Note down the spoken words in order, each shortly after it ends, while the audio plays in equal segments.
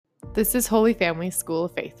This is Holy Family School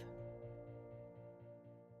of Faith.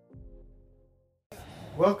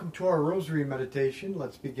 Welcome to our Rosary Meditation.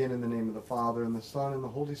 Let's begin in the name of the Father, and the Son, and the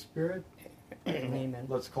Holy Spirit. Amen.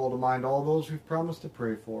 Let's call to mind all those we've promised to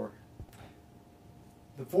pray for.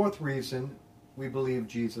 The fourth reason we believe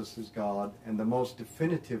Jesus is God, and the most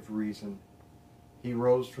definitive reason he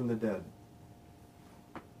rose from the dead.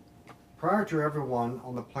 Prior to everyone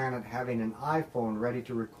on the planet having an iPhone ready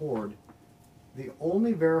to record, the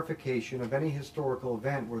only verification of any historical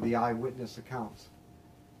event were the eyewitness accounts.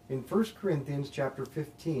 In 1 Corinthians chapter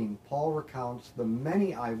 15, Paul recounts the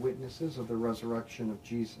many eyewitnesses of the resurrection of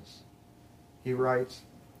Jesus. He writes,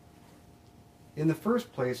 "In the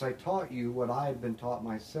first place I taught you what I had been taught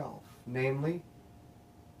myself, namely,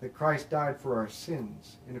 that Christ died for our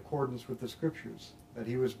sins in accordance with the Scriptures, that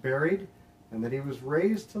he was buried, and that he was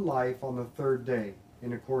raised to life on the third day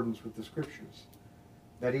in accordance with the Scriptures,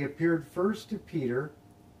 that he appeared first to Peter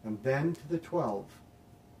and then to the 12.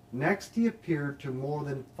 Next he appeared to more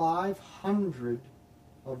than 500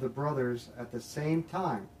 of the brothers at the same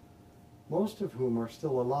time, most of whom are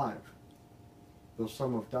still alive, though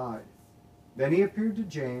some have died. Then he appeared to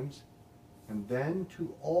James, and then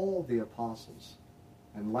to all the apostles.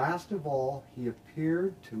 And last of all, he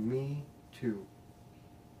appeared to me too."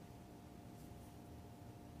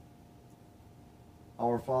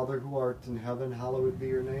 Our Father, who art in heaven, hallowed be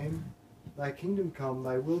your name. Thy kingdom come,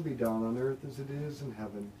 thy will be done on earth as it is in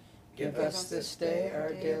heaven. Give us this day our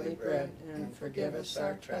daily bread, and forgive us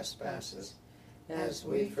our trespasses, as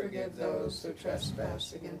we forgive those who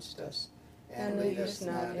trespass against us. And lead us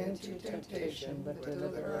not into temptation, but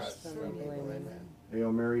deliver us from evil. Amen.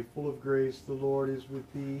 Hail Mary, full of grace, the Lord is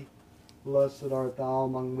with thee. Blessed art thou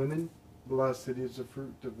among women. Blessed is the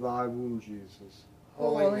fruit of thy womb, Jesus.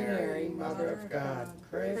 Holy Mary, Mother of God,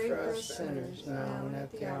 pray for us sinners now and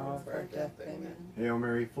at the hour of our death. Amen. Hail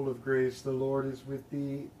Mary, full of grace, the Lord is with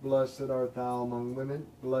thee. Blessed art thou among women.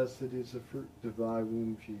 Blessed is the fruit of thy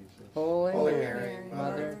womb, Jesus. Holy Mary,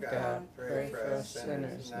 Mother of God, pray for us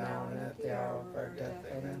sinners now and at the hour of our death.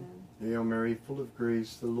 Amen. Hail Mary, full of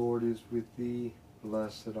grace, the Lord is with thee.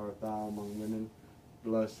 Blessed art thou among women.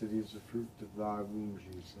 Blessed is the fruit of thy womb,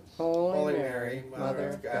 Jesus. Holy Mary, Mother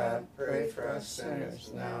of God, pray for us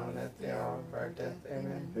sinners now and at the hour of our death.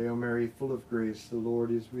 Amen. Hail Mary, full of grace, the Lord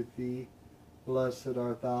is with thee. Blessed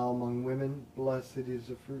art thou among women. Blessed is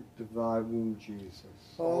the fruit of thy womb,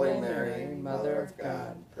 Jesus. Holy Mary, Mother of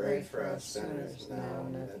God, pray for us sinners now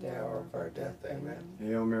and at the hour of our death. Amen.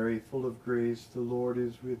 Hail Mary, full of grace, the Lord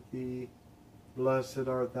is with thee. Blessed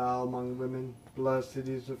art thou among women. Blessed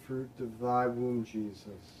is the fruit of thy womb,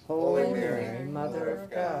 Jesus. Holy Mary, Mother of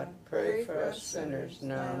God, pray for us sinners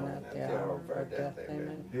now and at the hour of our death.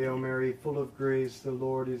 Amen. Hail Mary, full of grace, the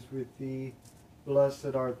Lord is with thee.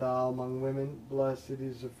 Blessed art thou among women. Blessed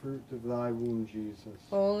is the fruit of thy womb, Jesus.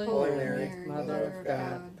 Holy Mary, Mother of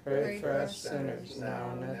God, pray for us sinners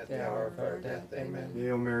now and at the hour of our death. Amen.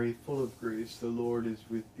 Hail Mary, full of grace, the Lord is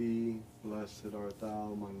with thee. Blessed art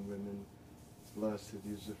thou among women. Blessed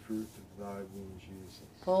is the fruit of thy womb, Jesus.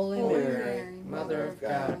 Holy Mary, Mother of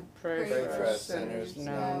God, pray for us sinners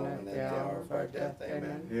now and at the hour of our death.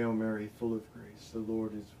 Amen. Hail Mary, full of grace, the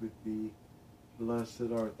Lord is with thee.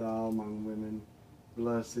 Blessed art thou among women.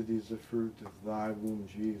 Blessed is the fruit of thy womb,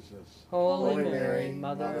 Jesus. Holy Mary,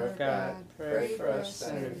 Mother of God, pray for us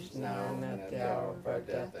sinners now and at the hour of our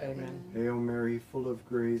death. Amen. Hail Mary, full of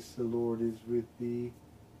grace, the Lord is with thee.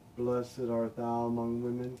 Blessed art thou among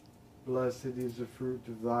women. Blessed is the fruit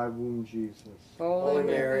of thy womb, Jesus. Holy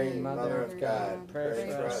Mary, Mother of God, pray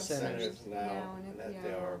for us sinners now and at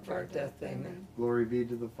the hour of our death. Amen. Glory be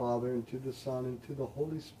to the Father, and to the Son, and to the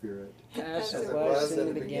Holy Spirit. As it was in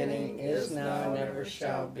the beginning, is now, and ever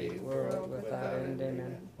shall be, world without end.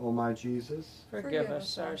 Amen. O my Jesus, forgive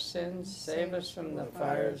us our sins, save us from the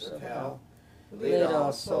fires of hell. Lead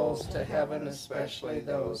all souls to heaven, especially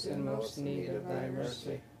those in most need of thy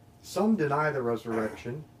mercy. Some deny the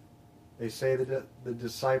resurrection. They say that the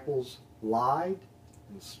disciples lied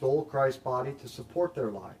and stole Christ's body to support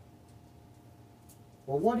their lie.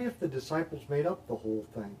 Well, what if the disciples made up the whole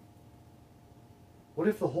thing? What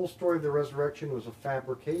if the whole story of the resurrection was a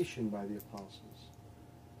fabrication by the apostles?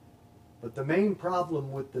 But the main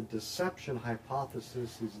problem with the deception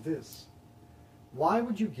hypothesis is this: why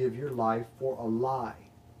would you give your life for a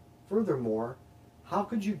lie? Furthermore, how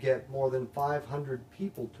could you get more than 500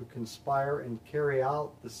 people to conspire and carry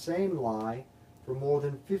out the same lie for more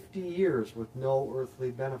than 50 years with no earthly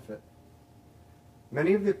benefit?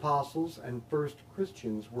 Many of the apostles and first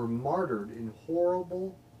Christians were martyred in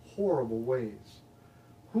horrible, horrible ways.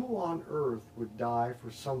 Who on earth would die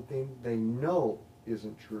for something they know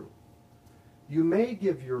isn't true? You may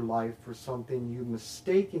give your life for something you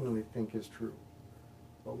mistakenly think is true,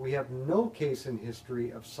 but we have no case in history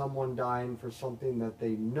of someone dying for something that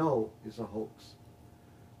they know is a hoax.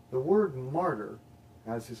 The word martyr,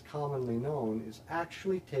 as is commonly known, is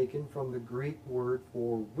actually taken from the Greek word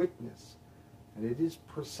for witness, and it is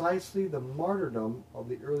precisely the martyrdom of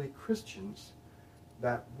the early Christians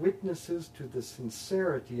that witnesses to the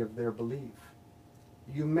sincerity of their belief.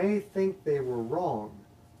 You may think they were wrong,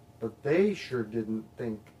 but they sure didn't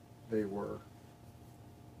think they were.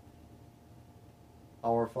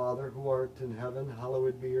 Our Father, who art in heaven,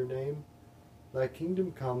 hallowed be your name. Thy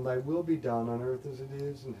kingdom come, thy will be done on earth as it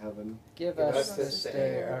is in heaven. Give us this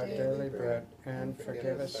day our daily bread, and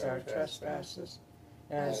forgive us our trespasses,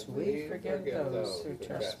 as we forgive those who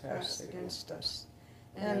trespass against us.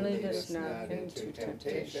 And lead us not into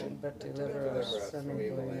temptation, but deliver us from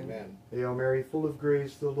evil. Amen. Hail Mary, full of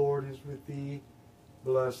grace, the Lord is with thee.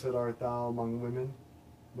 Blessed art thou among women.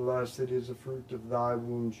 Blessed is the fruit of thy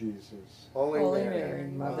womb, Jesus. Holy Mary,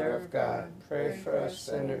 Mother of God, pray for us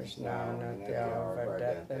sinners now and at the hour of our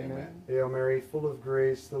death. Amen. Hail Mary, full of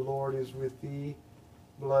grace, the Lord is with thee.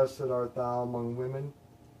 Blessed art thou among women.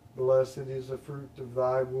 Blessed is the fruit of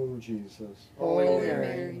thy womb, Jesus. Holy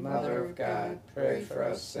Mary, Mother of God, pray for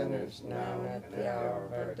us sinners now and at the hour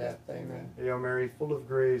of our death. Amen. Hail Mary, full of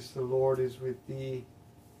grace, the Lord is with thee.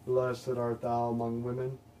 Blessed art thou among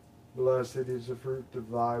women. Blessed is the fruit of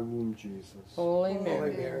thy womb, Jesus. Holy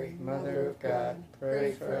Mary, Mother of God,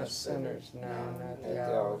 pray for us sinners now and at the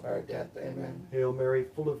hour of our death. Amen. Hail Mary,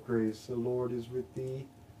 full of grace, the Lord is with thee.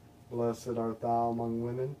 Blessed art thou among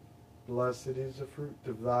women. Blessed is the fruit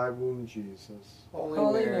of thy womb, Jesus.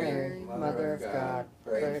 Holy Mary, Mother of God,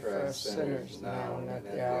 pray for us sinners now and at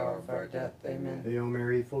the hour of our death. Amen. Hail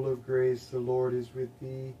Mary, full of grace, the Lord is with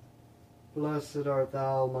thee. Blessed art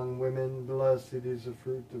thou among women. Blessed is the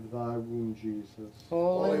fruit of thy womb, Jesus.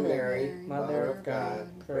 Holy Mary, Mother of God,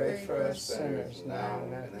 pray for us sinners now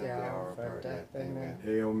and at the hour of our death. Amen.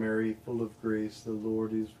 Hail Mary, full of grace, the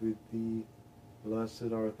Lord is with thee.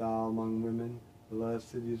 Blessed art thou among women.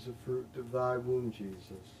 Blessed is the fruit of thy womb,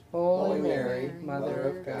 Jesus. Holy Mary, Mother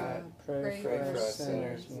of God, pray for us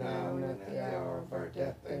sinners now and at the hour of our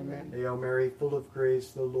death. Amen. Hail Mary, full of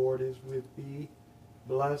grace, the Lord is with thee.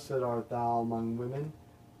 Blessed art thou among women.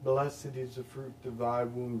 Blessed is the fruit of thy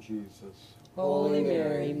womb, Jesus. Holy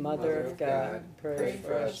Mary, Mother of God, pray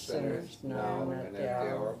for us sinners now and at the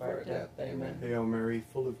hour of our death. Amen. Hail Mary,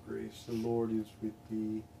 full of grace, the Lord is with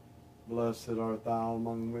thee. Blessed art thou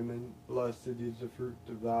among women. Blessed is the fruit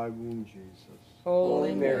of thy womb, Jesus.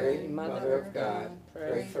 Holy Mary, Mother of God,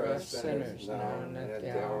 pray for us sinners now and at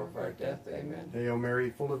the hour of our death. Amen. Hail Mary,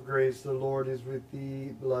 full of grace, the Lord is with thee.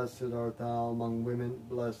 Blessed art thou among women.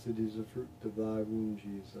 Blessed is the fruit of thy womb,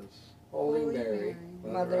 Jesus. Holy Mary,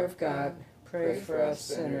 Mother of God, pray for us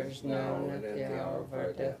sinners now and at the hour of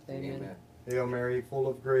our death. Amen. Hail Mary, full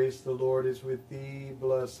of grace, the Lord is with thee.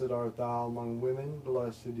 Blessed art thou among women.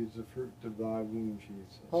 Blessed is the fruit of thy womb,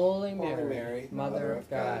 Jesus. Holy Mary, Mother of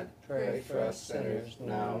God, pray for us sinners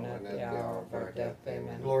now and at the hour of our death.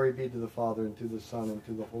 Amen. Glory be to the Father, and to the Son, and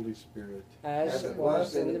to the Holy Spirit. As it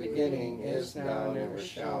was in the beginning, is now, and ever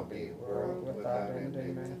shall be, world without end.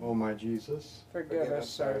 Amen. O my Jesus, forgive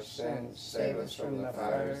us our sins, save us from the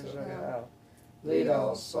fires of hell. Lead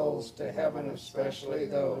all souls to heaven, especially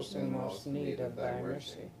those in most need of thy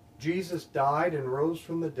mercy. Jesus died and rose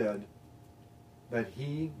from the dead, that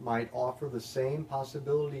he might offer the same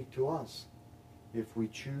possibility to us, if we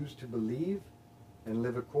choose to believe and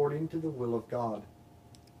live according to the will of God.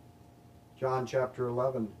 John chapter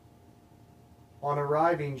 11. On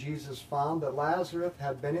arriving, Jesus found that Lazarus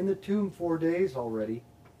had been in the tomb 4 days already.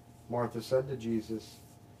 Martha said to Jesus,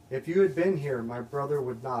 "If you had been here, my brother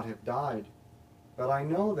would not have died. But I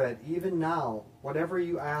know that even now, whatever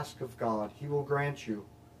you ask of God, he will grant you."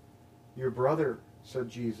 "Your brother," said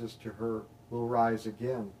Jesus to her, "will rise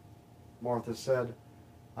again." Martha said,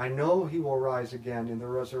 "I know he will rise again in the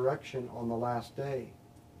resurrection on the last day."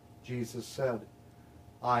 Jesus said,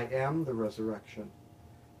 "I am the resurrection.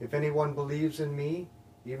 If anyone believes in me,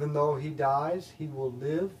 even though he dies, he will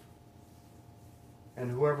live.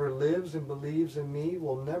 And whoever lives and believes in me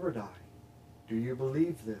will never die. Do you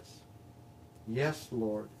believe this?" "Yes,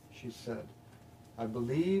 Lord," she said. "I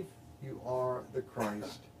believe you are the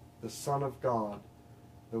Christ, the Son of God,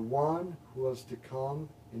 the one who was to come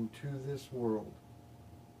into this world."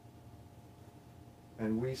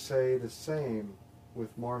 And we say the same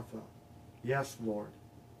with Martha. "Yes, Lord,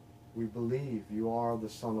 we believe you are the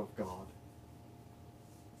Son of God."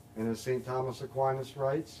 And as St. Thomas Aquinas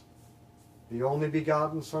writes, "The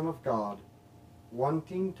only-begotten Son of God,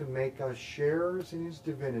 wanting to make us sharers in his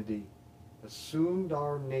divinity, assumed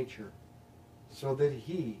our nature, so that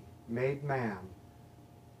he, made man,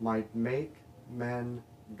 might make men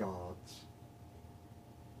gods.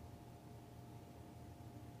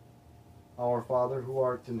 Our Father, who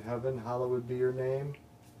art in heaven, hallowed be your name.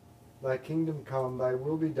 Thy kingdom come, thy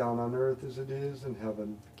will be done on earth as it is in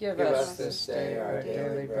heaven. Give us this day our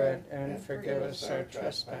daily bread, and forgive us our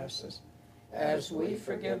trespasses, as we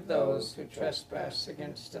forgive those who trespass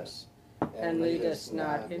against us. And lead us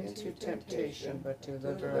not into temptation, but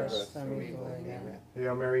deliver us from evil. Amen.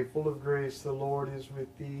 Hail Mary, full of grace, the Lord is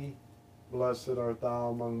with thee. Blessed art thou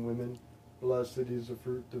among women. Blessed is the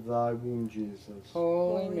fruit of thy womb, Jesus.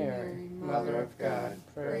 Holy Mary, Mother of God,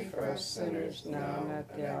 pray for us sinners, now and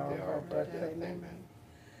at the hour of our death. Amen.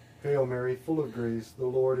 Hail Mary, full of grace, the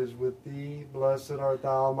Lord is with thee. Blessed art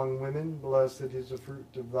thou among women. Blessed is the fruit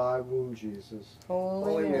of thy womb, Jesus.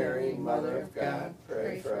 Holy Mary, Mother of God,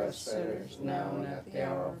 pray for us sinners, now and at the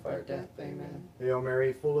hour of our death. Amen. Hail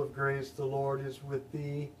Mary, full of grace, the Lord is with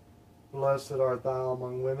thee. Blessed art thou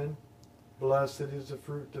among women. Blessed is the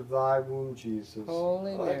fruit of thy womb, Jesus.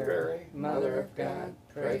 Holy Mary, Mother of God,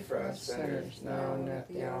 pray for us sinners, now and at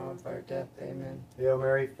the hour of our death. Amen. Hail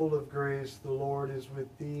Mary, full of grace, the Lord is with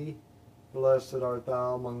thee. Blessed art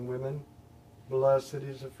thou among women. Blessed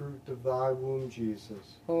is the fruit of thy womb,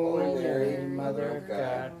 Jesus. Holy Mary, Mother of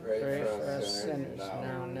God, pray for us sinners,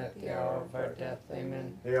 now and at the hour of our death.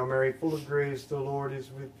 Amen. Hail Mary, full of grace, the Lord is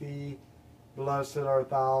with thee. Blessed art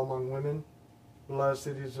thou among women. Blessed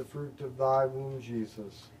is the fruit of thy womb,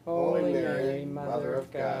 Jesus. Holy Mary, Mother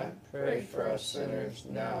of God, pray for us sinners,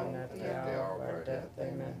 now and at the hour of our death.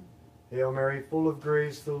 Amen. Hail Mary, full of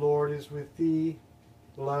grace, the Lord is with thee.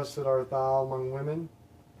 Blessed art thou among women.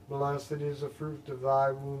 Blessed is the fruit of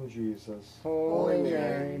thy womb, Jesus. Holy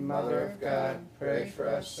Mary, Mother of God, pray for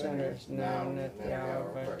us sinners, now and at the hour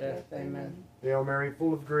of our death. Amen. Hail Mary,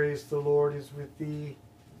 full of grace, the Lord is with thee.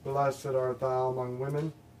 Blessed art thou among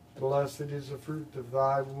women. Blessed is the fruit of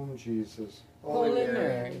thy womb, Jesus. Holy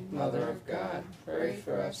Mary, Mother of God, pray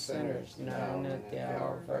for us sinners, now and at the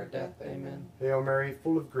hour of our death. Amen. Hail Mary,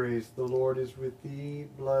 full of grace, the Lord is with thee.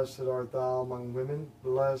 Blessed art thou among women.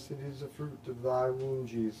 Blessed is the fruit of thy womb,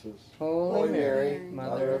 Jesus. Holy Mary,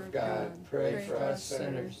 Mother of God, pray for us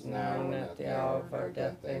sinners, now and at the hour of our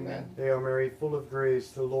death. Amen. Hail Mary, full of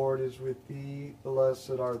grace, the Lord is with thee.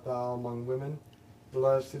 Blessed art thou among women.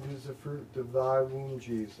 Blessed is the fruit of thy womb,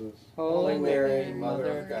 Jesus. Holy Mary,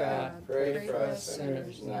 Mother of God, pray for us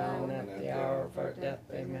sinners, now and at the hour of our death.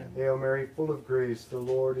 Amen. Hail Mary, full of grace, the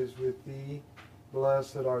Lord is with thee.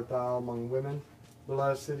 Blessed art thou among women.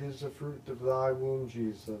 Blessed is the fruit of thy womb,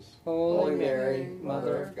 Jesus. Holy Mary,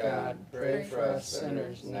 Mother of God, pray for us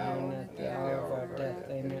sinners, now and at the hour of our death.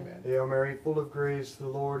 Amen. Hail Mary, full of grace, the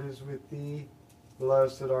Lord is with thee.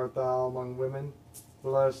 Blessed art thou among women.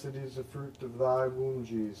 Blessed is the fruit of thy womb,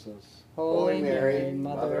 Jesus. Holy Mary,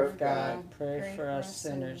 Mother of God, pray for us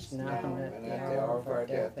sinners, now and at the hour of our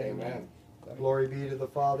death. Amen. Glory be to the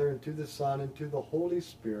Father, and to the Son, and to the Holy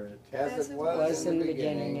Spirit. As it was in the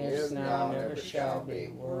beginning, is now, and ever shall be,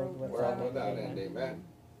 world without end. Amen.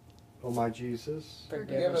 O my Jesus,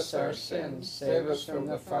 forgive us our sins, save us from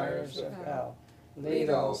the fires of hell. Lead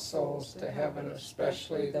all souls to heaven,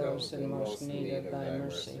 especially those in most need of thy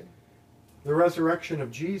mercy. the resurrection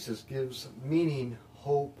of Jesus gives meaning,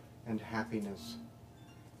 hope, and happiness.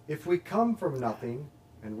 If we come from nothing,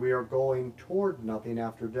 and we are going toward nothing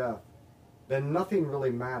after death, then nothing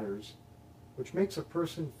really matters, which makes a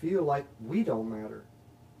person feel like we don't matter.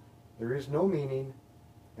 There is no meaning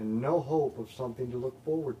and no hope of something to look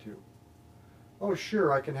forward to. Oh,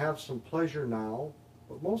 sure, I can have some pleasure now,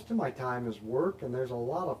 but most of my time is work and there's a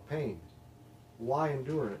lot of pain. Why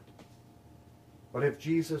endure it? But if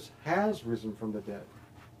Jesus has risen from the dead,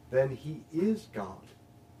 then he is God.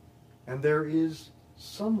 And there is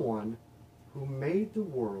someone who made the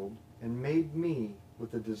world and made me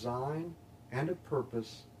with a design and a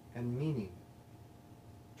purpose and meaning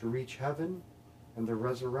to reach heaven and the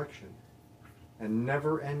resurrection and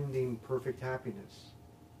never-ending perfect happiness.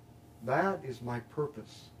 That is my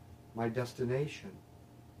purpose, my destination.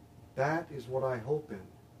 That is what I hope in.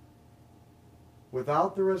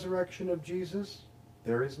 Without the resurrection of Jesus,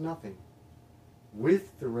 there is nothing.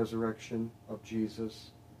 With the resurrection of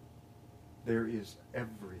Jesus, there is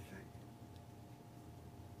everything.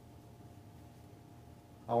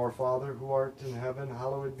 Our Father, who art in heaven,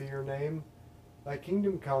 hallowed be your name. Thy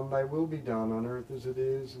kingdom come, thy will be done on earth as it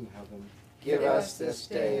is in heaven. Give us this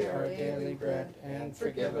day our daily bread, and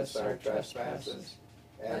forgive us our trespasses,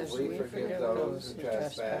 as we forgive those who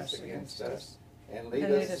trespass against us. And lead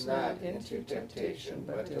us not into temptation,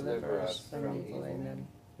 but deliver us from evil. Amen.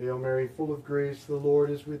 Hail Mary, full of grace, the Lord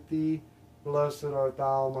is with thee. Blessed art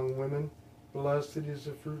thou among women. Blessed is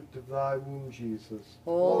the fruit of thy womb, Jesus.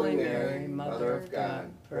 Holy Mary, Mother of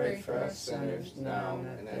God, pray for us sinners now and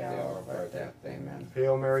at the hour of our death. Amen.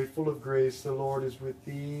 Hail Mary, full of grace, the Lord is with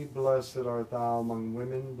thee. Blessed art thou among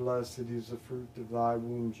women. Blessed is the fruit of thy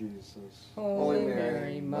womb, Jesus. Holy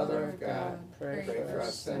Mary, Mother of God, pray for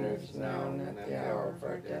us sinners now and at the hour of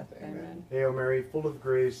our death. Amen. Hail Mary, full of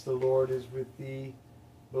grace, the Lord is with thee.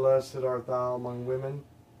 Blessed art thou among women.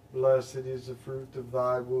 Blessed is the fruit of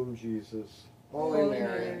thy womb, Jesus. Holy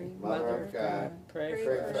Mary, Mother of God, pray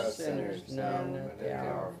for us sinners now and at the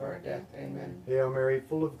hour of our death. Amen. Hail Mary,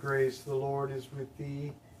 full of grace, the Lord is with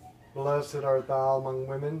thee. Blessed art thou among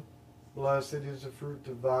women. Blessed is the fruit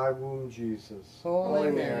of thy womb, Jesus.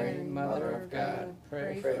 Holy Mary, Mother of God,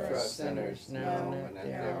 pray for us sinners now and at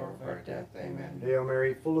the hour of our death. Amen. Hail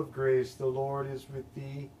Mary, full of grace, the Lord is with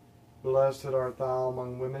thee. Blessed art thou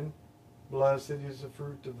among women. Blessed is the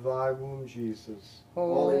fruit of thy womb, Jesus.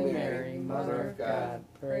 Holy Mary, Mother of God,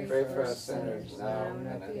 pray for us sinners now and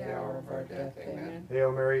at the hour of our death. Amen.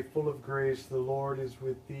 Hail Mary, full of grace, the Lord is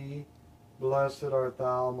with thee. Blessed art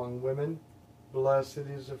thou among women. Blessed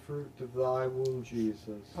is the fruit of thy womb,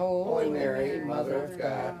 Jesus. Holy Mary, Mother of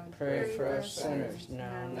God, pray for us sinners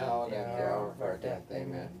now and at the hour of our death.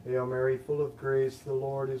 Amen. Hail Mary, full of grace, the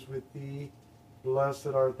Lord is with thee. Blessed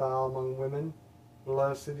art thou among women.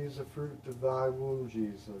 Blessed is the fruit of thy womb,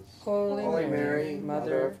 Jesus. Holy Mary,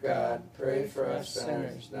 Mother of God, pray for us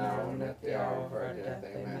sinners now and at the hour of our death.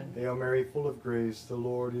 Amen. Hail Mary, full of grace, the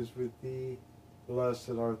Lord is with thee.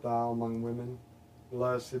 Blessed art thou among women.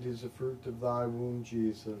 Blessed is the fruit of thy womb,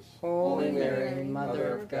 Jesus. Holy Mary,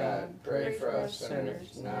 Mother of God, pray for us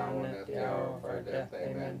sinners now and at the hour of our death.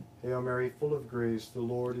 Amen. Hail Mary, full of grace, the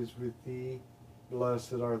Lord is with thee.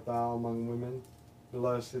 Blessed art thou among women.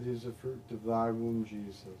 Blessed is the fruit of thy womb,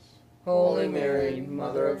 Jesus. Holy Mary,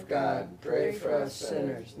 Mother of God, pray for us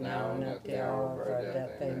sinners now and at the hour of our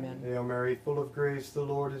death. Amen. Hail Mary, full of grace, the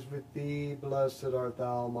Lord is with thee. Blessed art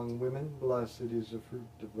thou among women. Blessed is the fruit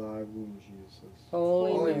of thy womb, Jesus.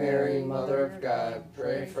 Holy Mary, Mother of God,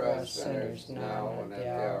 pray for us sinners now and at the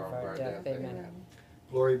hour of our death. Amen.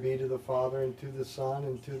 Glory be to the Father, and to the Son,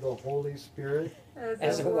 and to the Holy Spirit.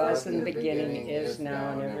 As it was in the beginning, is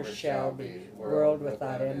now, and ever shall be, world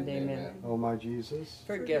without end. Amen. O my Jesus,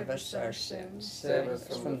 forgive us our sins, save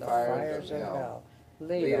us from the fires of hell.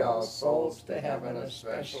 Lead all souls to heaven,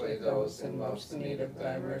 especially those in most need of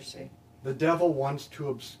thy mercy. the devil wants to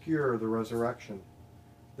obscure the resurrection.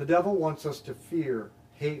 The devil wants us to fear,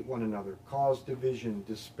 hate one another, cause division,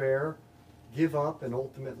 despair, give up, and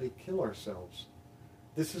ultimately kill ourselves.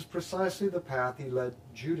 This is precisely the path he led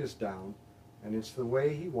Judas down, and it's the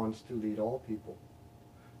way he wants to lead all people.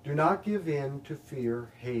 Do not give in to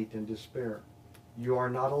fear, hate, and despair. You are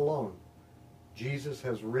not alone. Jesus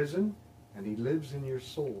has risen, and he lives in your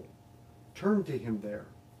soul. Turn to him there.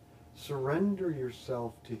 Surrender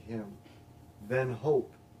yourself to him. Then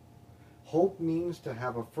hope. Hope means to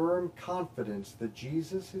have a firm confidence that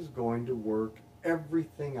Jesus is going to work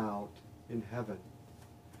everything out in heaven.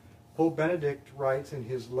 Pope Benedict writes in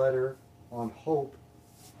his letter on hope,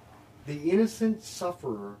 "The innocent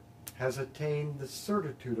sufferer has attained the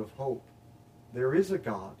certitude of hope. There is a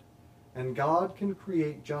God, and God can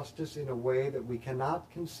create justice in a way that we cannot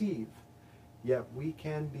conceive, yet we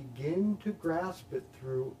can begin to grasp it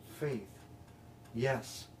through faith.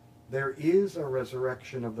 Yes, there is a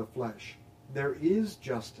resurrection of the flesh. There is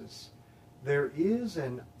justice. There is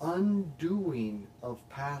an undoing of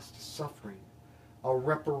past suffering, a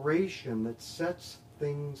reparation that sets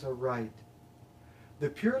things aright. The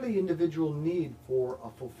purely individual need for a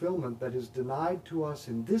fulfillment that is denied to us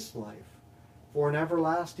in this life, for an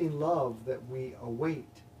everlasting love that we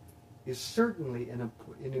await, is certainly an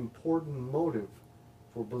important motive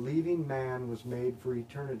for believing man was made for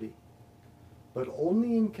eternity, but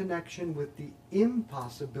only in connection with the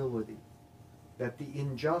impossibility that the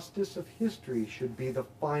injustice of history should be the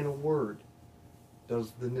final word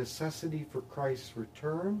does the necessity for Christ's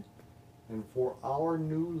return and for our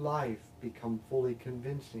new life become fully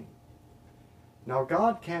convincing. Now,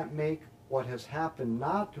 God can't make what has happened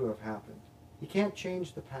not to have happened. He can't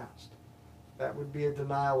change the past. That would be a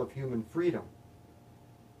denial of human freedom.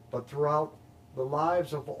 But throughout the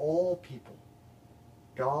lives of all people,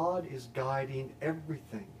 God is guiding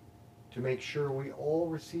everything to make sure we all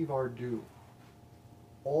receive our due,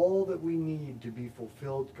 all that we need to be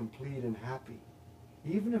fulfilled, complete, and happy,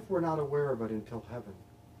 even if we're not aware of it until heaven.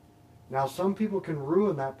 Now, some people can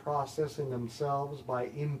ruin that process in themselves by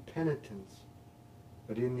impenitence,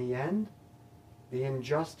 but in the end, the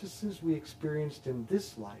injustices we experienced in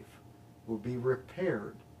this life will be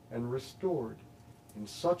repaired and restored, in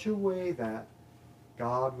such a way that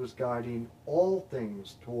God was guiding all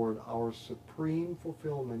things toward our supreme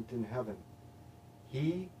fulfillment in heaven.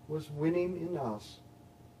 He was winning in us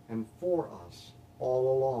and for us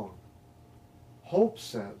all along. Hope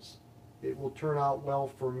says it will turn out well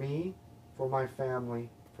for me, for my family,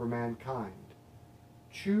 for mankind.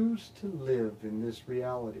 Choose to live in this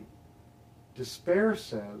reality. Despair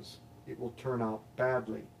says it will turn out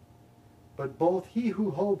badly. But both he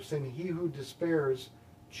who hopes and he who despairs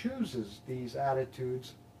chooses these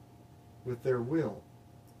attitudes with their will,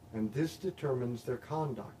 and this determines their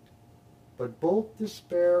conduct. But both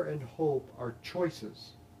despair and hope are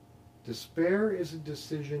choices. Despair is a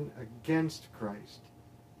decision against Christ.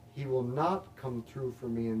 He will not come through for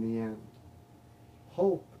me in the end.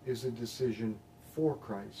 Hope is a decision for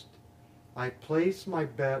Christ. I place my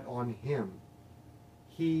bet on him.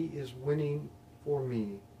 He is winning for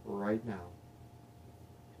me right now.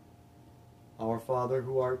 Our Father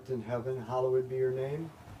who art in heaven, hallowed be your name.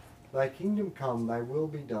 Thy kingdom come, thy will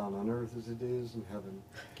be done on earth as it is in heaven.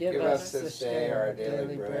 Give us this day our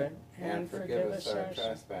daily bread, and forgive us our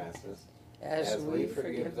trespasses, as we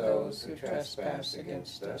forgive those who trespass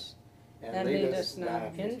against us. And lead us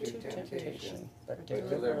not into temptation, but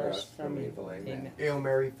deliver us from evil. Amen. Hail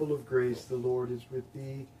Mary, full of grace, the Lord is with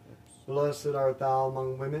thee. Blessed art thou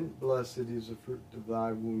among women, blessed is the fruit of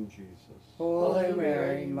thy womb, Jesus. Holy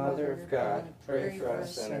Mary, Mother of God, pray for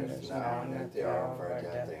us sinners now and at the hour of our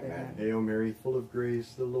death. Amen. Hail Mary, full of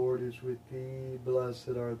grace, the Lord is with thee.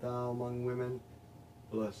 Blessed art thou among women,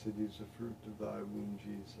 blessed is the fruit of thy womb,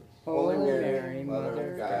 Jesus. Holy Mary,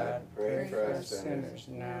 Mother of God, pray for us sinners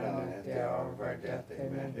now and at the hour of our death.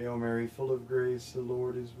 Amen. Hail Mary, full of grace, the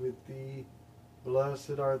Lord is with thee.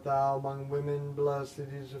 Blessed art thou among women, blessed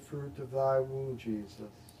is the fruit of thy womb, Jesus.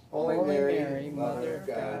 Holy Mary, Mother of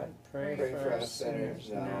God, pray for us sinners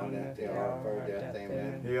now and at the hour of our death.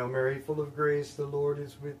 Amen. Hail Mary, full of grace, the Lord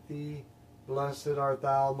is with thee. Blessed art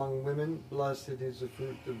thou among women, blessed is the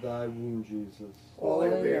fruit of thy womb, Jesus. Holy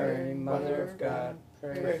Mary, Mother of God,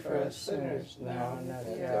 pray for us sinners now and at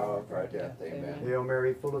the hour of our death. Amen. Hail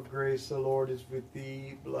Mary, full of grace, the Lord is with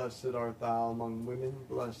thee. Blessed art thou among women,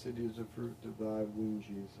 blessed is the fruit of thy womb,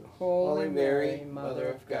 Jesus. Holy Mary, Mother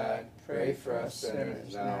of God, pray for us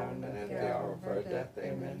sinners now and at the hour of our death.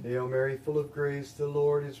 Amen. Hail Mary, full of grace, the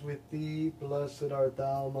Lord is with thee. Blessed art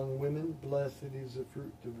thou among women, blessed is the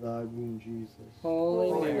fruit of thy womb, Jesus.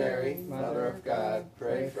 Holy Mary, Mother of God,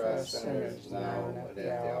 pray for us sinners now and at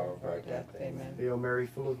the hour of our death. Amen. Hail Mary,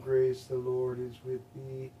 full of grace, the Lord is with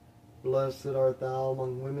thee. Blessed art thou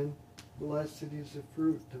among women, blessed is the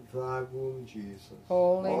fruit of thy womb, Jesus.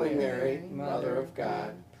 Holy Mary, Mother of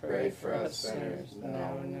God, pray for us sinners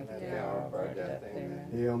now and at the hour of our death. Amen.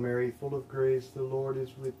 Hail Mary, full of grace, the Lord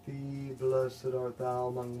is with thee. Blessed art thou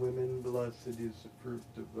among women, blessed is the fruit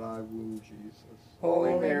of thy womb, Jesus.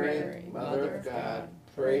 Holy Mary, Mother of God,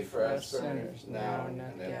 pray for us sinners now and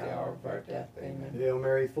at the hour of our death. Amen. Hail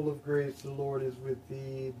Mary, full of grace, the Lord is with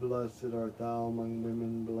thee. Blessed art thou among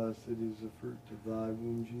women, blessed is the fruit of thy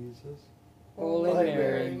womb, Jesus. Holy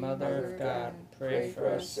Mary, Mother of God, pray for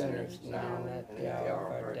us sinners now and at the hour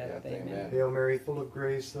of our death. Amen. Hail Mary, full of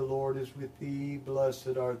grace, the Lord is with thee.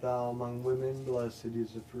 Blessed art thou among women, blessed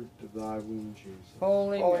is the fruit of thy womb, Jesus.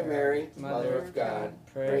 Holy Mary, Mother of God,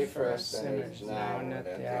 pray for us sinners now and at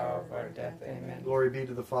the hour of our death. Amen. Glory be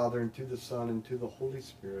to the Father, and to the Son, and to the Holy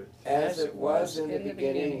Spirit. As it was in the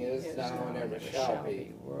beginning, is now, and ever shall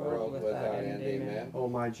be, world without end. Amen. O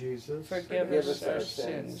my Jesus, forgive us our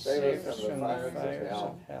sins, save us from the fires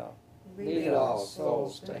of hell. Lead all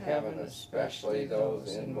souls to heaven, especially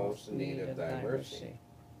those in most need of thy mercy.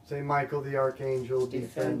 Saint Michael the Archangel,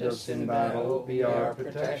 defend us in battle. Be our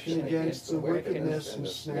protection against the wickedness and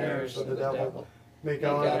snares of the devil. May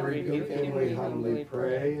God rebuke him, we humbly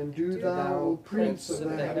pray. And do thou, O Prince of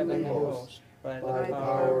the heavenly host, by the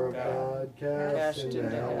power of God, cast into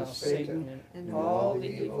hell Satan and all the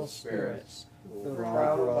evil spirits who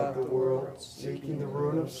prowl about the world, seeking the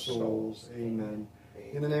ruin of souls. Amen.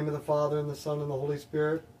 In the name of the Father, and the Son, and the Holy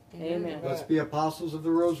Spirit. Amen. Let's be apostles of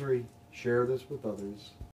the Rosary. Share this with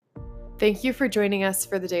others. Thank you for joining us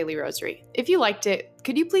for the Daily Rosary. If you liked it,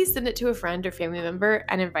 could you please send it to a friend or family member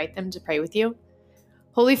and invite them to pray with you?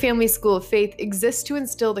 Holy Family School of Faith exists to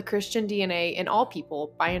instill the Christian DNA in all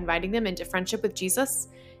people by inviting them into friendship with Jesus,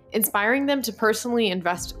 inspiring them to personally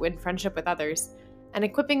invest in friendship with others, and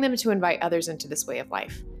equipping them to invite others into this way of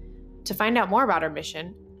life. To find out more about our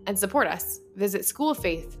mission and support us, visit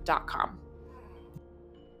schooloffaith.com.